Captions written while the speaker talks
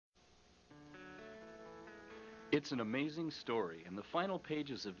It's an amazing story, and the final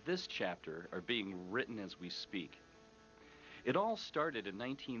pages of this chapter are being written as we speak. It all started in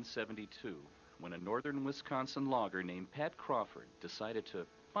 1972, when a northern Wisconsin logger named Pat Crawford decided to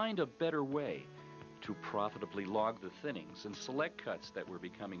find a better way to profitably log the thinnings and select cuts that were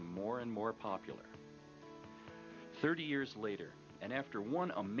becoming more and more popular. 30 years later, and after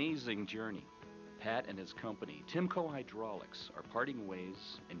one amazing journey, Pat and his company, Timbco Hydraulics, are parting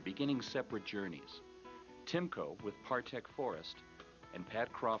ways and beginning separate journeys. Timbco with Partech Forest, and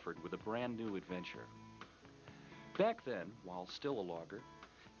Pat Crawford with a brand new adventure. Back then, while still a logger,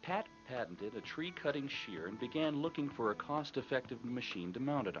 Pat patented a tree-cutting shear and began looking for a cost-effective machine to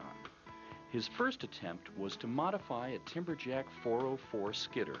mount it on. His first attempt was to modify a Timberjack 404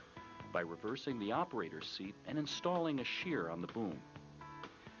 skidder by reversing the operator's seat and installing a shear on the boom.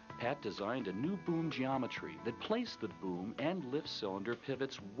 Pat designed a new boom geometry that placed the boom and lift cylinder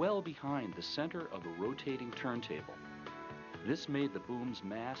pivots well behind the center of a rotating turntable. This made the boom's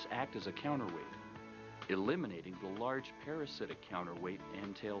mass act as a counterweight, eliminating the large parasitic counterweight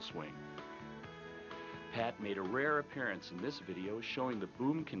and tail swing. Pat made a rare appearance in this video showing the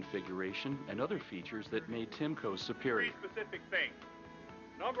boom configuration and other features that made Timbco superior. Three specific things.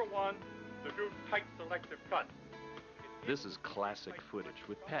 Number one, to do tight selective cuts. This is classic footage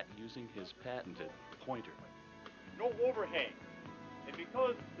with Pat using his patented pointer. No overhang. And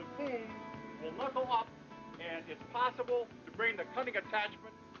because the boom will knuckle up, and it's possible to bring the cutting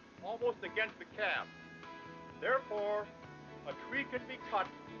attachment almost against the cab. Therefore, a tree can be cut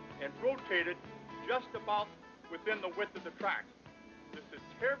and rotated just about within the width of the track. This is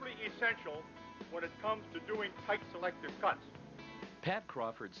terribly essential when it comes to doing tight selective cuts. Pat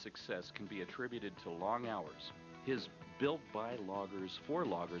Crawford's success can be attributed to long hours, his built by loggers for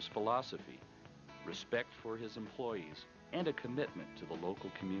loggers philosophy, respect for his employees, and a commitment to the local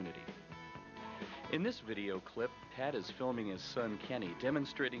community. In this video clip, Pat is filming his son Kenny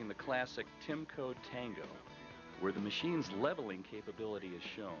demonstrating the classic Timbco Tango, where the machine's leveling capability is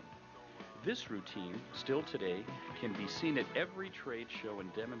shown. This routine, still today, can be seen at every trade show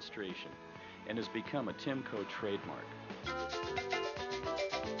and demonstration and has become a Timbco trademark.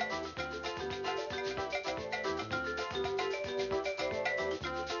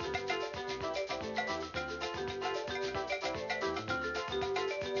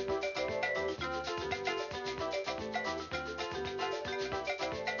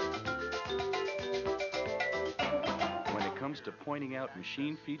 To pointing out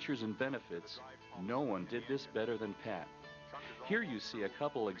machine features and benefits, no one did this better than Pat. Here you see a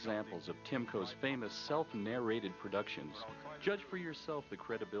couple examples of Timbco's famous self-narrated productions. Judge for yourself the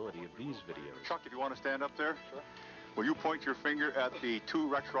credibility of these videos. Chuck, if you want to stand up there, will you point your finger at the two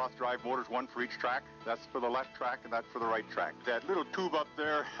Rexroth drive motors, one for each track? That's for the left track and that's for the right track. That little tube up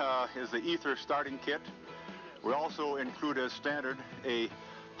there is the ether starting kit. We also include as standard a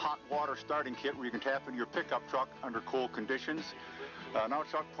hot water starting kit where you can tap into your pickup truck under cold conditions. Now,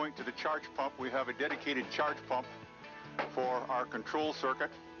 Chuck, point to the charge pump. We have a dedicated charge pump for our control circuit.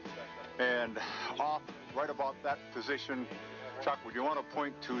 And off right about that position, Chuck, would you want to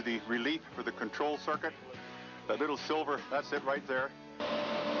point to the relief for the control circuit? That little silver, that's it right there.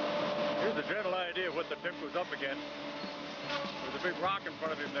 Here's a general idea of what the Timbco's up against. There's a big rock in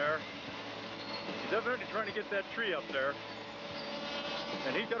front of him there. He's evidently trying to get that tree up there.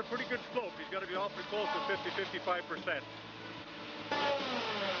 And he's got a pretty good slope. He's got to be awfully close to 50–55%.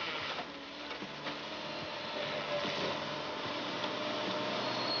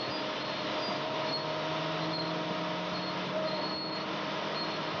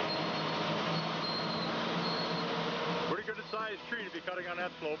 Pretty good sized tree to be cutting on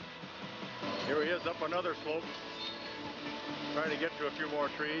that slope. Here he is up another slope, trying to get to a few more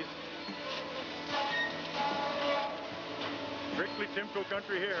trees. Strictly Timbco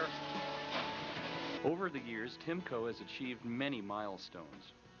country here. Over the years, Timbco has achieved many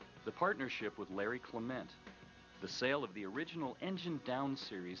milestones. The partnership with Larry Clement, the sale of the original engine down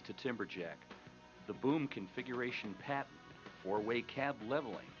series to Timberjack, the boom configuration patent, four-way cab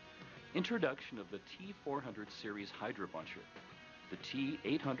leveling, introduction of the T400 series hydrobuncher, the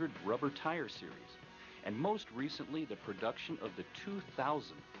T800 rubber tire series, and most recently the production of the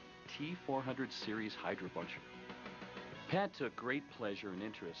 2000 T400 series hydrobuncher. Pat took great pleasure and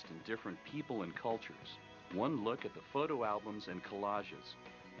interest in different people and cultures. One look at the photo albums and collages,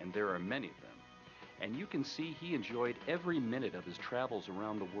 and there are many of them, and you can see he enjoyed every minute of his travels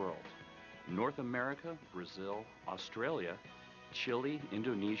around the world. North America, Brazil, Australia, Chile,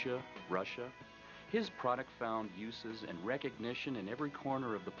 Indonesia, Russia. His product found uses and recognition in every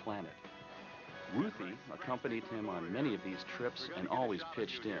corner of the planet. Ruthie accompanied him on many of these trips and always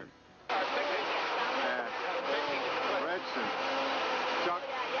pitched in. and Chuck,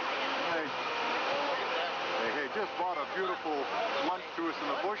 they just bought a beautiful lunch to us in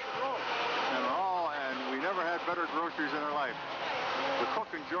the bush, and we never had better groceries in our life. The cook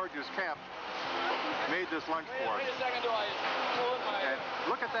in George's camp made this lunch for us. And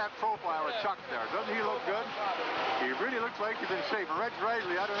look at that profile of Chuck there. Doesn't he look good? He really looks like he's in shape. And Reg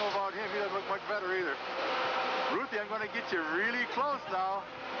Risley, I don't know about him. He doesn't look much better either. Ruthie, I'm going to get you really close now.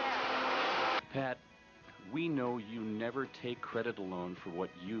 Pat, we know you never take credit alone for what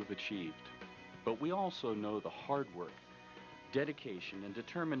you've achieved. But we also know the hard work, dedication, and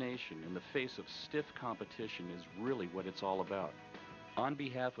determination in the face of stiff competition is really what it's all about. On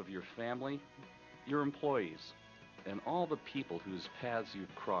behalf of your family, your employees, and all the people whose paths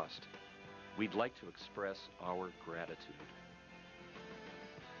you've crossed, we'd like to express our gratitude.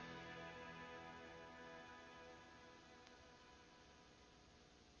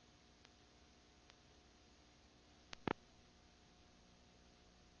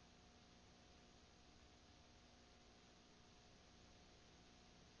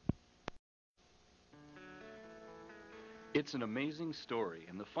 It's an amazing story,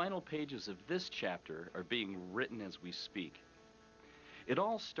 and the final pages of this chapter are being written as we speak. It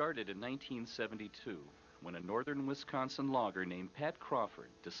all started in 1972, when a northern Wisconsin logger named Pat Crawford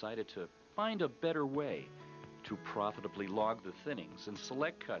decided to find a better way to profitably log the thinnings and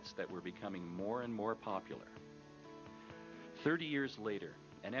select cuts that were becoming more and more popular. 30 years later,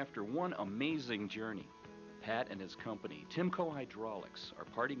 and after one amazing journey, Pat and his company, Timbco Hydraulics, are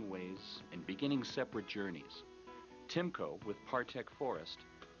parting ways and beginning separate journeys. Timbco with Partech Forest,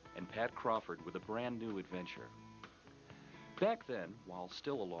 and Pat Crawford with a brand new adventure. Back then, while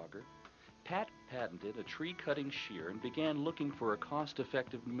still a logger, Pat patented a tree-cutting shear and began looking for a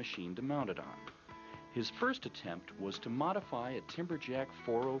cost-effective machine to mount it on. His first attempt was to modify a Timberjack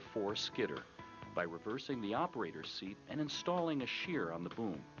 404 skidder by reversing the operator's seat and installing a shear on the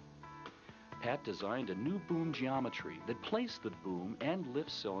boom. Pat designed a new boom geometry that placed the boom and lift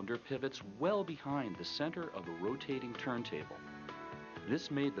cylinder pivots well behind the center of a rotating turntable.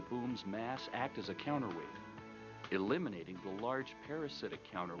 This made the boom's mass act as a counterweight, eliminating the large parasitic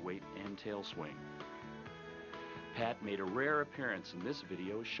counterweight and tail swing. Pat made a rare appearance in this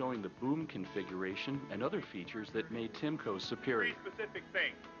video showing the boom configuration and other features that made Timbco superior. Three specific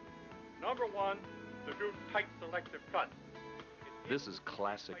things. Number one, to do tight selective cuts. This is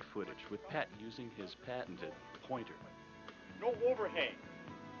classic footage with Pat using his patented pointer. No overhang.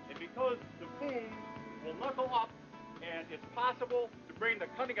 And because the boom will knuckle up, and it's possible to bring the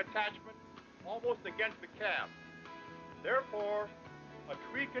cutting attachment almost against the cab. Therefore, a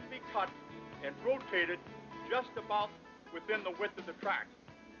tree can be cut and rotated just about within the width of the track.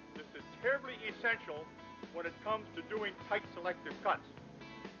 This is terribly essential when it comes to doing tight selective cuts.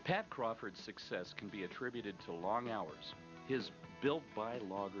 Pat Crawford's success can be attributed to long hours, his built by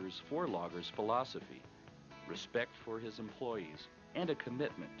loggers for loggers philosophy, respect for his employees, and a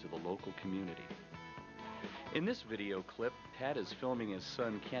commitment to the local community. In this video clip, Pat is filming his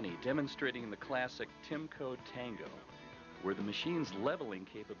son Kenny demonstrating the classic Timbco Tango, where the machine's leveling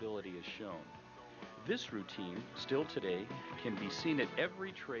capability is shown. This routine, still today, can be seen at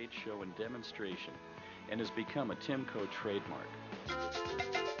every trade show and demonstration and has become a Timbco trademark.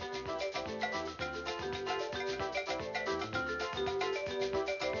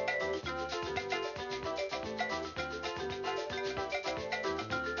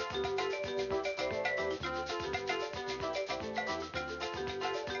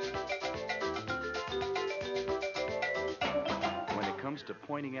 To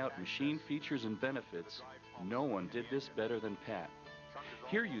pointing out machine features and benefits, no one did this better than Pat.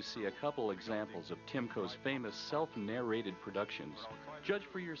 Here you see a couple examples of Timbco's famous self-narrated productions. Judge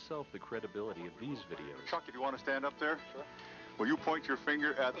for yourself the credibility of these videos. Chuck, if you want to stand up there, sure. Will you point your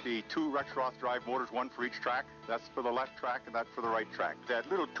finger at the two Rexroth drive motors, one for each track? That's for the left track and that's for the right track. That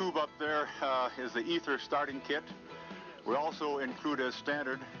little tube up there is the ether starting kit. We also include as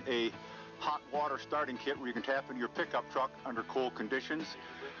standard a hot water starting kit where you can tap into your pickup truck under cold conditions.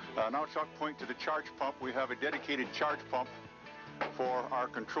 Now, Chuck, point to the charge pump. We have a dedicated charge pump for our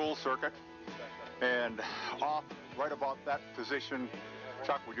control circuit. And off right about that position,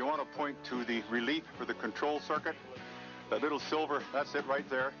 Chuck, would you want to point to the relief for the control circuit? That little silver, that's it right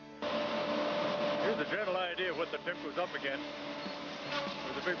there. Here's a general idea of what the Timbco's up against.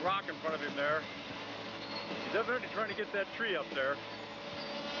 There's a big rock in front of him there. He's evidently trying to get that tree up there.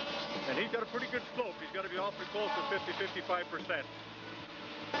 And he's got a pretty good slope. He's got to be awfully close to 50–55%.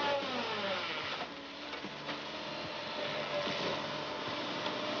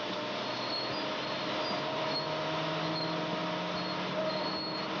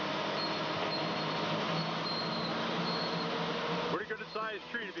 sized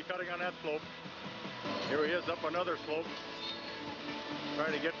tree to be cutting on that slope. Here he is up another slope,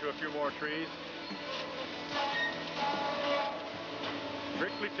 trying to get to a few more trees.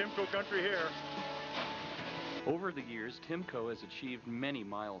 Strictly Timbco country here. Over the years, Timbco has achieved many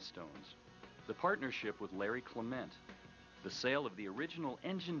milestones. The partnership with Larry Clement, the sale of the original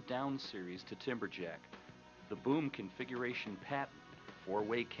engine down series to Timberjack, the boom configuration patent,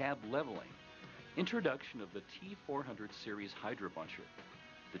 four-way cab leveling, introduction of the T400 series hydrobuncher,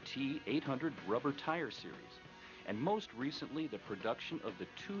 the T800 rubber tire series, and most recently the production of the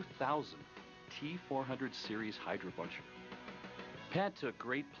 2000 T400 series hydrobuncher. Pat took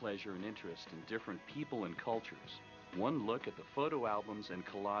great pleasure and interest in different people and cultures. One look at the photo albums and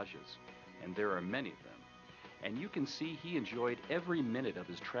collages, and there are many of them, and you can see he enjoyed every minute of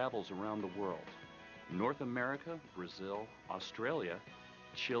his travels around the world. North America, Brazil, Australia,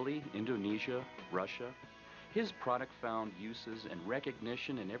 Chile, Indonesia, Russia. His product found uses and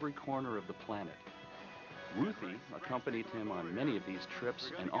recognition in every corner of the planet. Ruthie accompanied him on many of these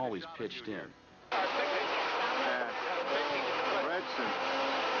trips and always pitched in. Reds and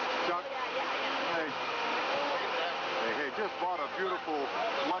Chuck, they just bought a beautiful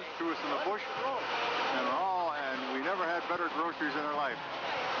lunch to us in the bush, and we never had better groceries in our life.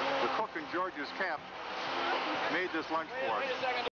 The cook in George's camp made this lunch for us.